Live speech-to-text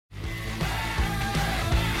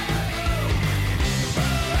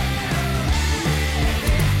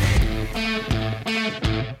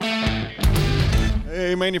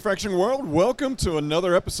Hey, manufacturing world, welcome to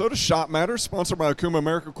another episode of Shop Matters, sponsored by Okuma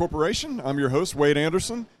America Corporation. I'm your host, Wade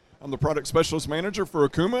Anderson. I'm the product specialist manager for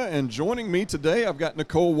Okuma, and joining me today, I've got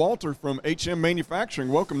Nicole Walter from HM Manufacturing.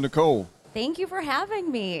 Welcome, Nicole. Thank you for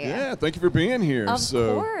having me. Yeah, thank you for being here. Of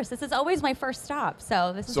course. This is always my first stop,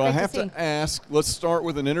 so this is great I have to see. to ask, let's start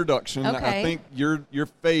with an introduction. Okay. I think your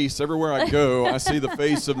face, everywhere I go, I see the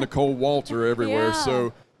face of Nicole Walter everywhere. Yeah.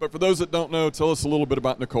 But for those that don't know, tell us a little bit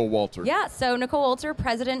about Nicole Walter. Yeah, so Nicole Walter,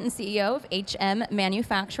 President and CEO of HM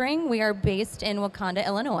Manufacturing. We are based in Wakanda,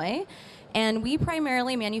 Illinois, and we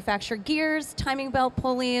primarily manufacture gears, timing belt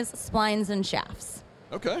pulleys, splines, and shafts.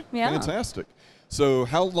 Okay, Yeah. fantastic. So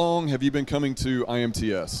how long have you been coming to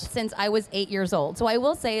IMTS? Since I was 8 years old. So I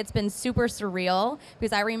will say it's been super surreal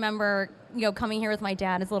because I remember, coming here with my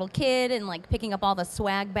dad as a little kid and like picking up all the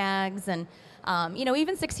swag bags and,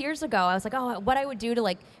 even 6 years ago, I was like, oh, what I would do to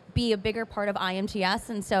like be a bigger part of IMTS.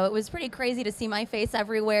 And so it was pretty crazy to see my face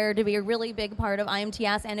everywhere, to be a really big part of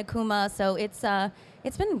IMTS and Okuma. So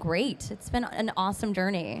it's been great. It's been an awesome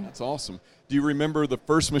journey. That's awesome. Do you remember the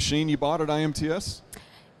first machine you bought at IMTS?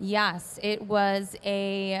 Yes, it was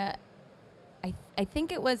I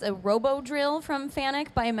think it was a robo drill from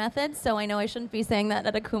Fanuc by Method, so I know I shouldn't be saying that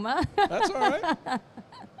at Okuma. That's all right.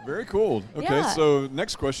 Very cool. Okay, Yeah. so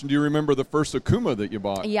next question. Do you remember the first Okuma that you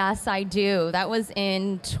bought? Yes, I do. That was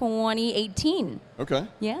in 2018. Okay.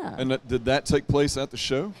 Yeah. And did that take place at the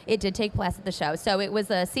show? It did take place at the show. So it was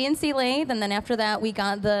a CNC lathe, and then after that we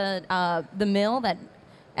got the mill, that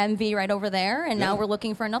MV right over there, and now Yeah. we're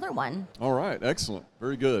looking for another one. All right, excellent.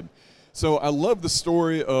 Very good. So I love the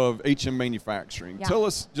story of HM Manufacturing. Yeah. Tell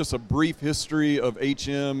us just a brief history of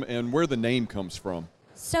HM and where the name comes from.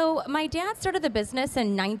 So my dad started the business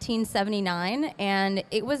in 1979, and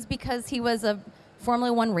it was because he was a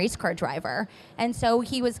Formula One race car driver. And so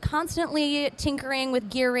he was constantly tinkering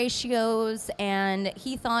with gear ratios, and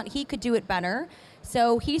he thought he could do it better.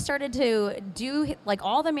 So he started to do like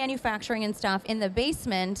all the manufacturing and stuff in the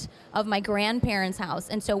basement of my grandparents' house.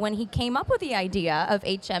 And so when he came up with the idea of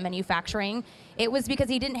HM Manufacturing, it was because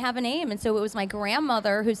he didn't have a name. And so it was my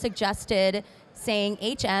grandmother who suggested saying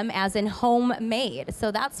HM as in homemade. So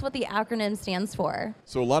that's what the acronym stands for.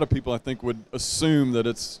 So a lot of people, I think, would assume that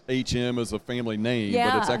it's HM as a family name,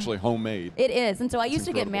 but it's Yeah. actually homemade. It is. And so I used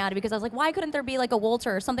to get incredible. mad because I was like, why couldn't there be like a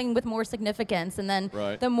Walter or something with more significance? And then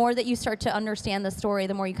Right. the more that you start to understand the story,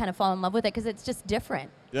 the more you kind of fall in love with it because it's just different.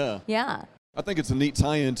 Yeah. Yeah. I think it's a neat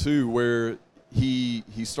tie-in, too, where he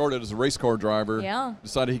started as a race car driver, Yeah.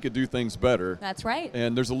 decided he could do things better. That's right.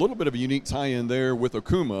 And there's a little bit of a unique tie-in there with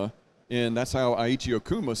Okuma, and that's how Aichi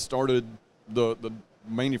Okuma started the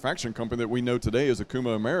manufacturing company that we know today as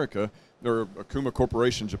Okuma America, or Okuma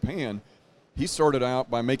Corporation Japan. He started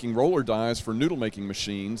out by making roller dies for noodle-making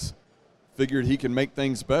machines, figured he could make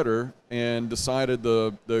things better, and decided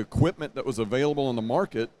the equipment that was available on the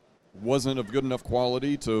market wasn't of good enough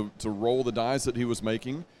quality to roll the dies that he was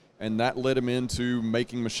making, and that led him into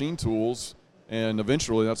making machine tools. And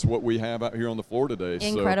eventually, that's what we have out here on the floor today.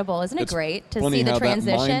 Incredible. Isn't it it's great to funny see the how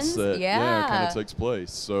transitions? That mindset, Yeah. kind of takes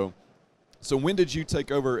place. So when did you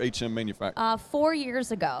take over HM Manufacturing? 4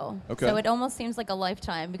 years ago. Okay. So it almost seems like a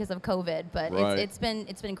lifetime because of COVID, but Right. it's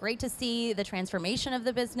been great to see the transformation of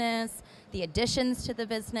the business, the additions to the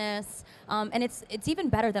business, and it's even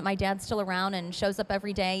better that my dad's still around and shows up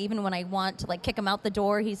every day. Even when I want to like kick him out the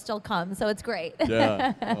door, he still comes. So it's great.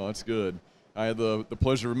 Yeah, oh, that's good. I had the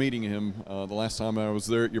pleasure of meeting him the last time I was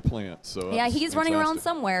there at your plant. So Yeah, that's he's running around fantastic.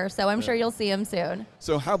 somewhere, so I'm sure you'll see him soon.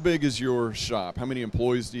 So how big is your shop? How many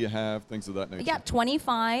employees do you have? Things of that nature. Yeah,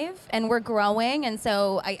 25, and we're growing, and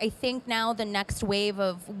so I think now the next wave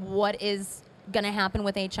of what is going to happen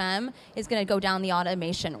with HM is going to go down the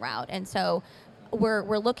automation route, and so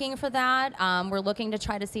we're looking for that. We're looking to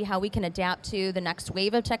try to see how we can adapt to the next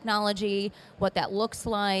wave of technology, what that looks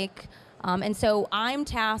like. And so I'm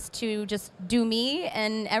tasked to just do me,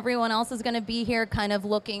 and everyone else is going to be here kind of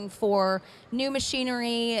looking for new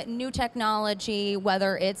machinery, new technology,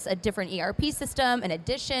 whether it's a different ERP system, in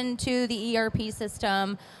addition to the ERP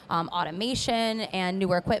system, automation and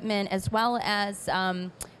newer equipment, as well as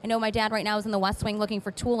I know my dad right now is in the West Wing looking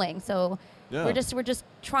for tooling. So Yeah. we're just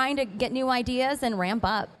trying to get new ideas and ramp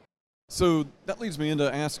up. So that leads me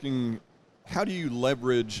into asking, how do you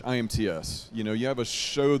leverage IMTS? You know, you have a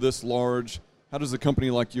show this large. How does a company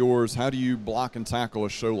like yours, how do you block and tackle a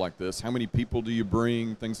show like this? How many people do you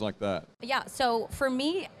bring? Things like that. Yeah, so for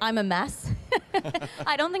me, I'm a mess.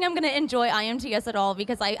 I don't think I'm going to enjoy IMTS at all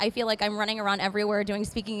because I feel like I'm running around everywhere doing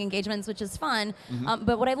speaking engagements, which is fun.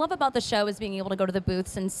 But what I love about the show is being able to go to the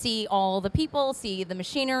booths and see all the people, see the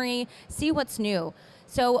machinery, see what's new.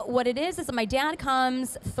 So what it is that my dad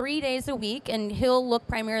comes 3 days a week, and he'll look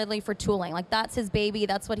primarily for tooling. Like, that's his baby.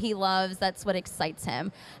 That's what he loves. That's what excites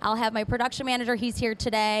him. I'll have my production manager. He's here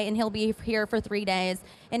today, and he'll be here for 3 days.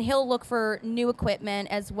 And he'll look for new equipment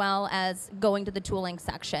as well as going to the tooling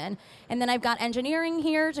section. And then I've got engineering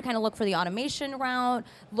here to kind of look for the automation route,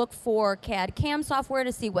 look for CAD CAM software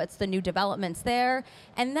to see what's the new developments there.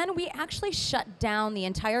 And then we actually shut down the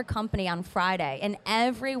entire company on Friday, and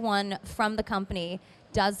everyone from the company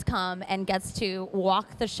does come and gets to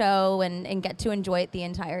walk the show and get to enjoy it the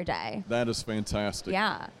entire day. That is fantastic.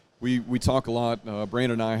 Yeah. We talk a lot.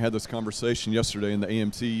 Brandon and I had this conversation yesterday in the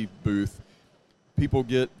AMT booth. People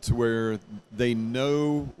get to where they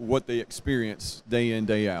know what they experience day in,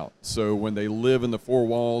 day out. So when they live in the four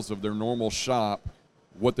walls of their normal shop,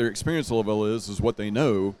 what their experience level is what they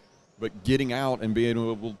know. But getting out and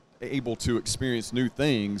being able to experience new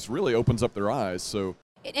things really opens up their eyes. So.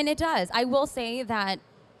 And it does. I will say that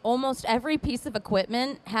almost every piece of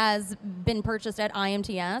equipment has been purchased at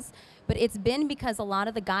IMTS, but it's been because a lot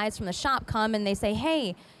of the guys from the shop come and they say,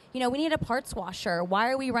 hey, we need a parts washer.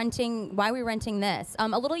 Why are we renting this? A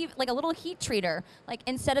little heat treater. Like,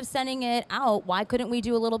 instead of sending it out, why couldn't we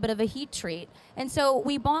do a little bit of a heat treat? And so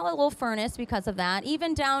we bought a little furnace because of that,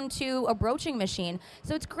 even down to a broaching machine.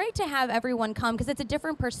 So it's great to have everyone come because it's a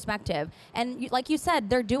different perspective. And like you said,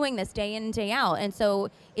 they're doing this day in and day out. And so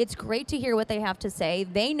it's great to hear what they have to say.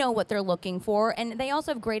 They know what they're looking for, and they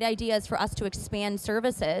also have great ideas for us to expand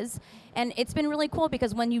services. And it's been really cool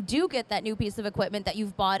because when you do get that new piece of equipment that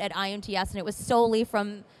you've bought at IMTS, and it was solely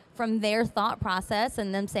from their thought process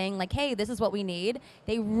and them saying, like, hey, this is what we need,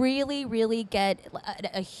 they really, really get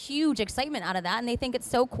a huge excitement out of that, and they think it's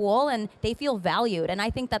so cool, and they feel valued. And I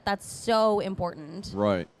think that that's so important.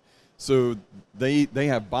 Right. So they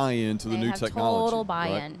have buy-in to the new technology. Total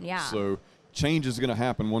buy-in, right? yeah. So change is going to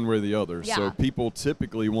happen one way or the other. Yeah. So people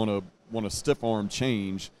typically want to stiff-arm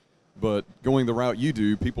change. But going the route you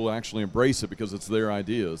do, people actually embrace it because it's their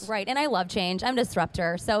ideas. Right, and I love change. I'm a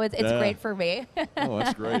disruptor, so it's great for me. Oh,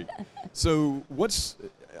 that's great. So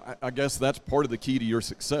I guess that's part of the key to your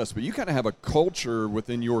success, but you kind of have a culture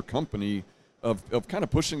within your company of kind of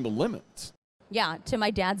pushing the limits. Yeah, to my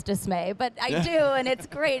dad's dismay, but I do, and it's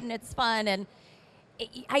great, and it's fun, and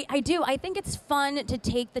I do. I think it's fun to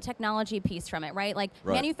take the technology piece from it, right? Like,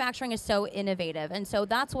 right. Manufacturing is so innovative, and so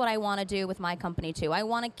that's what I want to do with my company too. I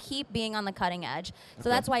want to keep being on the cutting edge. So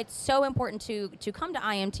that's why it's so important to come to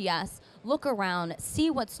IMTS, look around, see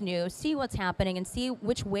what's new, see what's happening, and see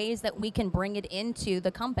which ways that we can bring it into the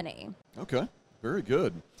company. Okay, very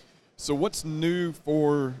good. So what's new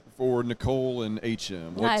for Nicole and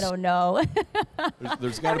HM? I don't know.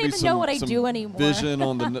 There's got to be some, know what I do anymore. Vision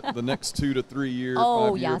on the next 2 to 3 year,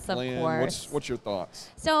 5 year yes, plan. Of course. What's your thoughts?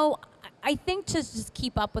 So I think to just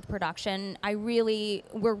keep up with production,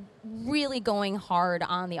 we're really going hard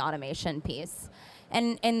on the automation piece.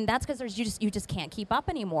 And that's because you just can't keep up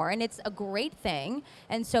anymore, and it's a great thing.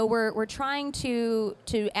 And so we're trying to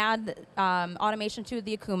add automation to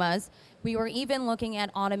the Akumas. We were even looking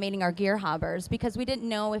at automating our gear hobbers because we didn't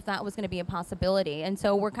know if that was going to be a possibility. And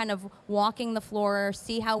so we're kind of walking the floor,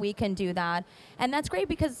 see how we can do that. And that's great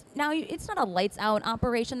because now it's not a lights out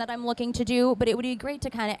operation that I'm looking to do, but it would be great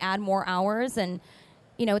to kind of add more hours. And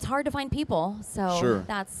it's hard to find people, so sure.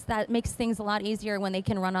 that makes things a lot easier when they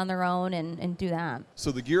can run on their own and do that.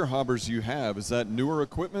 So the gear hobbers you have, is that newer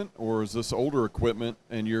equipment or is this older equipment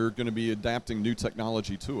and you're going to be adapting new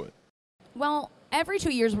technology to it? Well, every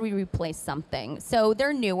 2 years we replace something. So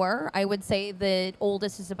they're newer. I would say the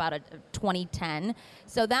oldest is about a 2010.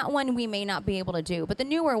 So that one we may not be able to do, but the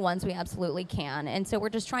newer ones we absolutely can. And so we're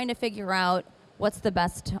just trying to figure out what's the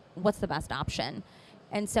best option.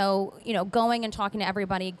 And so, going and talking to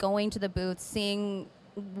everybody, going to the booth, seeing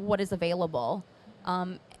what is available,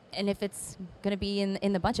 and if it's going to be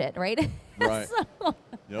in the budget, right? Right. So,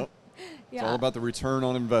 yep. Yeah. It's all about the return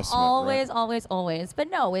on investment. Always, right? always. But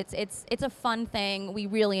no, it's a fun thing. We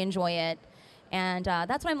really enjoy it. And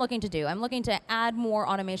that's what I'm looking to do. I'm looking to add more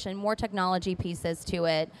automation, more technology pieces to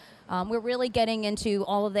it. We're really getting into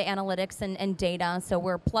all of the analytics and data. So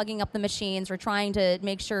we're plugging up the machines. We're trying to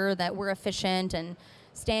make sure that we're efficient and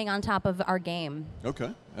staying on top of our game.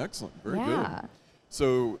 Okay, excellent. Very good.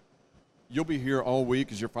 So you'll be here all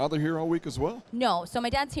week. Is your father here all week as well? No. So my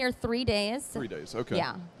dad's here 3 days. 3 days, okay.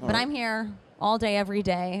 Yeah. But I'm here all day, every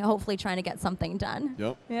day, hopefully trying to get something done.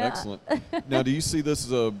 Yep, yeah. Excellent. Now, do you see this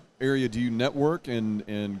as a area, do you network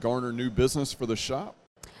and garner new business for the shop?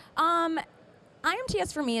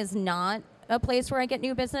 IMTS for me is not a place where I get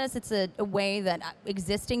new business. It's a way that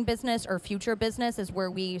existing business or future business is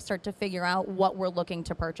where we start to figure out what we're looking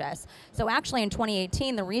to purchase. So actually in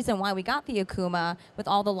 2018, the reason why we got the Okuma with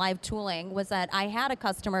all the live tooling was that I had a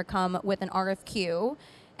customer come with an RFQ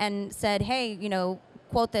and said, hey,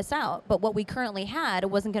 quote this out, but what we currently had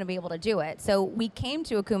wasn't going to be able to do it. So we came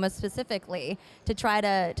to Okuma specifically to try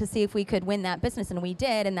to see if we could win that business, and we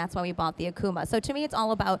did, and that's why we bought the Okuma. So to me, it's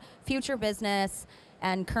all about future business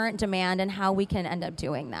and current demand and how we can end up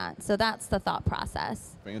doing that. So that's the thought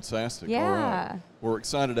process. Fantastic. Yeah. All right. We're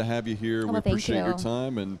excited to have you here. Well, we thank appreciate you. your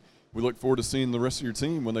time, and we look forward to seeing the rest of your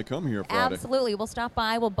team when they come here Friday. Absolutely. We'll stop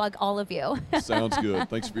by. We'll bug all of you. Sounds good.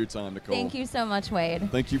 Thanks for your time, Nicole. Thank you so much, Wade.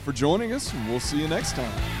 Thank you for joining us, and we'll see you next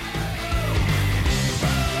time.